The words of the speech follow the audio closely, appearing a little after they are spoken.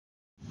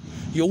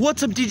Yo,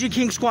 what's up, DJ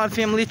King Squad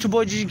family? It's your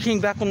boy DJ King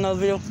back with another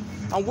video.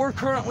 And we're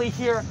currently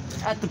here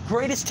at the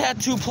greatest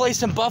tattoo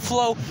place in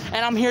Buffalo,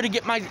 and I'm here to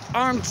get my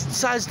arm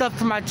sized up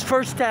for my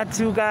first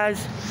tattoo,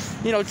 guys.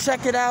 You know,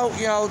 check it out.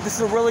 You know, this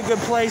is a really good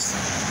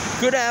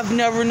place. Good Avenue,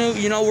 never knew.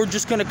 You know, we're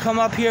just gonna come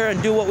up here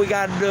and do what we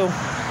gotta do.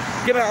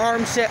 Get my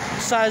arm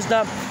sized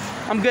up.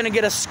 I'm gonna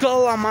get a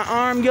skull on my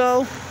arm,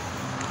 yo.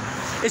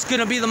 It's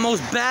gonna be the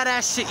most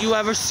badass shit you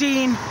ever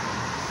seen.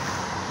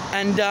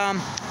 And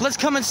let's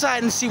come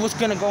inside and see what's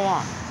gonna go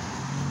on.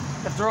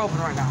 If they're open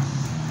right now.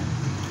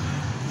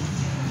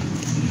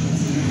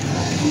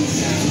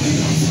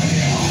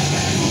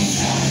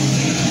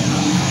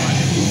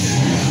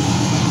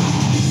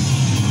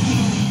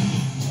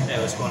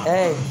 Hey, what's going on?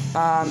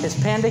 Hey, is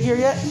Panda here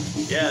yet?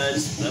 Yeah,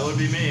 that would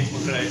be me.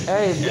 What could I?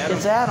 Hey, Adam?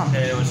 it's Adam.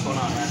 Hey, what's going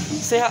on, man?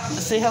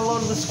 Say hello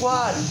to the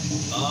squad.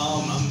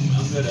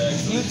 I'm good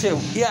actually. You too.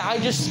 Yeah, I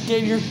just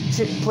gave your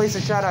place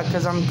a shout out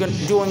because I'm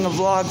doing a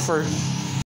vlog for